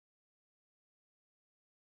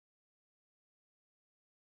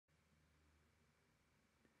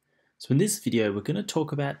So in this video, we're going to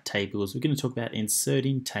talk about tables. We're going to talk about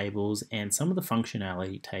inserting tables and some of the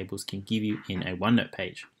functionality tables can give you in a OneNote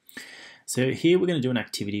page. So here we're going to do an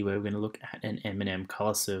activity where we're going to look at an M&M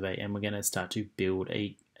color survey and we're going to start to build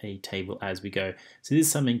a table as we go. So this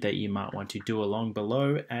is something that you might want to do along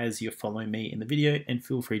below as you're following me in the video, and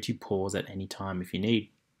feel free to pause at any time if you need.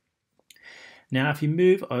 Now, if you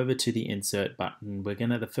move over to the insert button,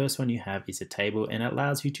 the first one you have is a table, and it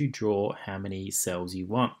allows you to draw how many cells you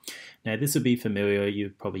want. Now, this will be familiar,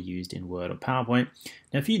 you've probably used in Word or PowerPoint.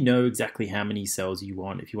 Now, if you know exactly how many cells you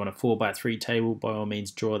want, if you want a 4x3 table, by all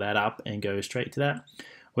means draw that up and go straight to that.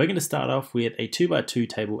 We're going to start off with a 2x2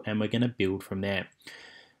 table and we're going to build from there.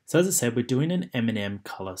 So as I said, we're doing an M&M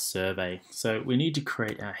color survey. So we need to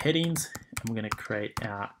create our headings, and we're going to create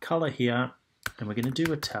our color here. And we're going to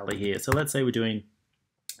do a tally here. So let's say we're doing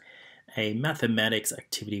a mathematics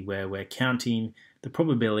activity where we're counting the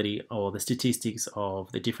probability or the statistics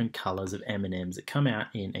of the different colors of M&Ms that come out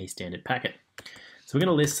in a standard packet. So we're going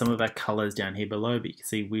to list some of our colors down here below, but you can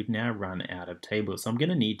see we've now run out of tables. So I'm going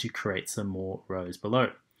to need to create some more rows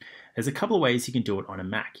below. There's a couple of ways you can do it on a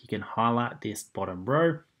Mac. You can highlight this bottom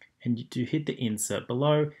row and you do hit the insert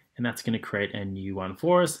below, and that's going to create a new one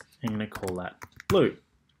for us. I'm going to call that blue.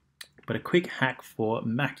 But a quick hack for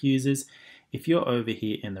Mac users, if you're over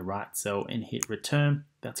here in the right cell and hit return,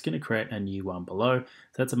 that's going to create a new one below. So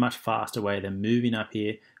that's a much faster way than moving up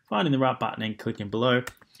here, finding the right button and clicking below.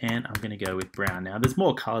 And I'm going to go with brown. Now there's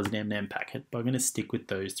more colors in M&M packet, but I'm going to stick with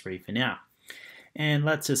those three for now. And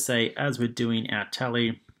let's just say as we're doing our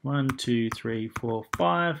tally, 1, 2, 3, 4,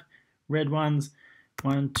 5 red ones,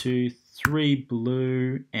 1, 2, 3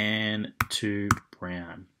 blue, and 2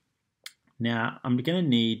 brown. Now, I'm going to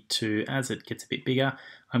need to, as it gets a bit bigger,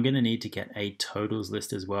 I'm going to need to get a totals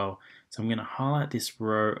list as well. So I'm going to highlight this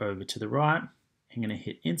row over to the right. I'm going to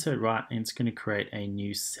hit insert right, and it's going to create a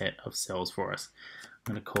new set of cells for us.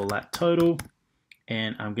 I'm going to call that total,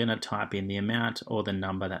 and I'm going to type in the amount or the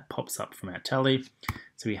number that pops up from our tally.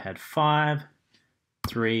 So we had 5,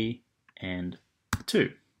 3, and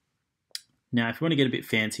 2. Now, if you want to get a bit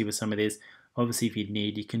fancy with some of this, obviously, if you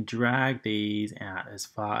need, you can drag these out as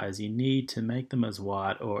far as you need to make them as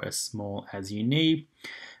wide or as small as you need.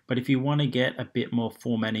 But if you want to get a bit more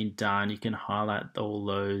formatting done, you can highlight all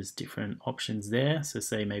those different options there. So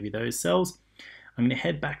say maybe those cells. I'm going to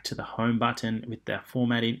head back to the home button with that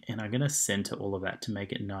formatting, and I'm going to center all of that to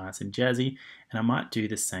make it nice and jazzy. And I might do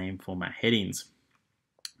the same for my headings.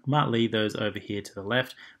 I might leave those over here to the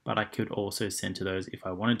left, but I could also center those if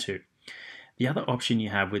I wanted to. The other option you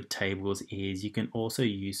have with tables is you can also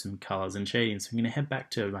use some colors and shading. So I'm going to head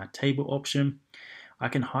back to my table option. I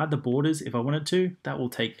can hide the borders if I wanted to. That will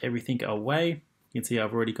take everything away. You can see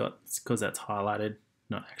I've already got, because that's highlighted,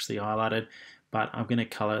 not actually highlighted, but I'm going to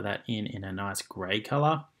color that in a nice gray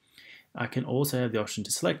color. I can also have the option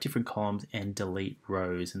to select different columns and delete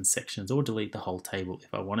rows and sections, or delete the whole table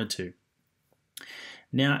if I wanted to.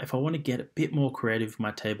 Now, if I want to get a bit more creative with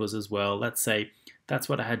my tables as well, let's say that's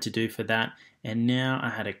what I had to do for that. And now I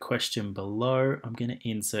had a question below. I'm going to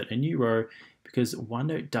insert a new row because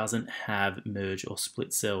OneNote doesn't have merge or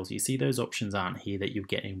split cells. You see those options aren't here that you'll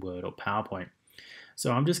get in Word or PowerPoint.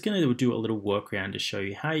 So I'm just going to do a little workaround to show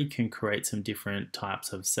you how you can create some different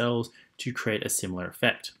types of cells to create a similar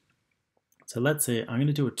effect. So let's say I'm going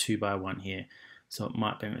to do a 2x1 here. So it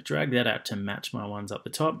might be, I'm going to drag that out to match my ones up the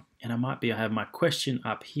top, and I have my question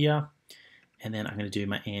up here, and then I'm going to do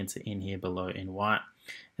my answer in here below in white.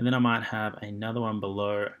 And then I might have another one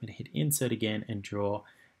below. I'm going to hit insert again and draw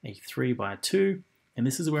a 3x2, and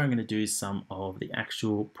this is where I'm going to do some of the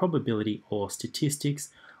actual probability or statistics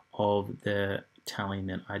of the tallying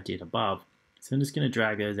that I did above. So I'm just going to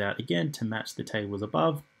drag those out again to match the tables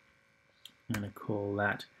above. I'm going to call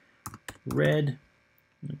that red.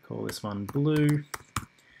 I'm going to call this one blue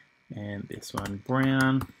and this one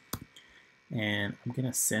brown, and I'm going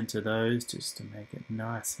to center those just to make it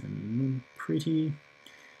nice and pretty.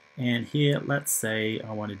 And here, let's say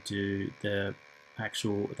I want to do the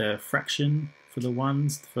fraction for the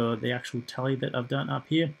ones for the actual tally that I've done up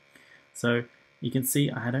here. So you can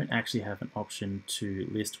see I don't actually have an option to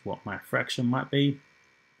list what my fraction might be,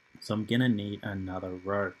 so I'm going to need another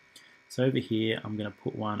row. So over here, I'm going to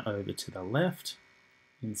put one over to the left,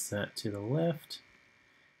 insert to the left,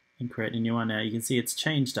 and create a new one. Now you can see it's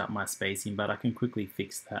changed up my spacing, but I can quickly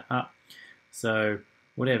fix that up. So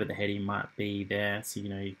whatever the heading might be there, so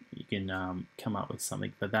you can come up with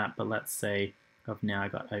something for that. But let's say I've now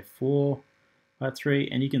got a 4x3,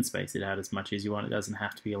 and you can space it out as much as you want. It doesn't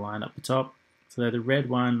have to be aligned up the top. So the red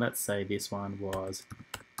one, let's say this one was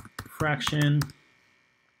fraction,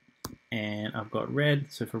 and I've got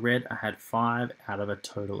red. So for red, I had 5 out of a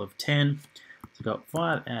total of 10. So I've got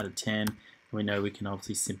 5 out of 10. We know we can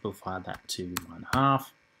obviously simplify that to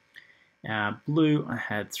 1/2. Blue, I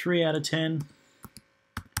had 3 out of 10.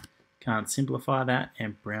 Can't simplify that.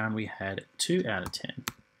 And brown, we had 2 out of 10.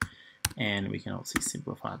 And we can obviously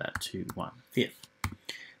simplify that to 1/5.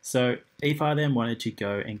 So if I then wanted to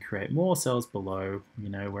go and create more cells below,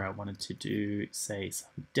 where I wanted to do, say,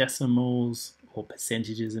 some decimals or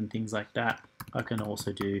percentages and things like that, I can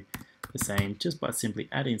also do the same just by simply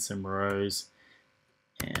adding some rows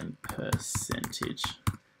and percentage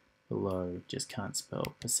below. Just can't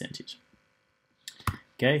spell percentage.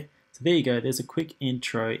 Okay, so there you go. There's a quick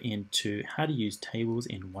intro into how to use tables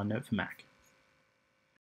in OneNote for Mac.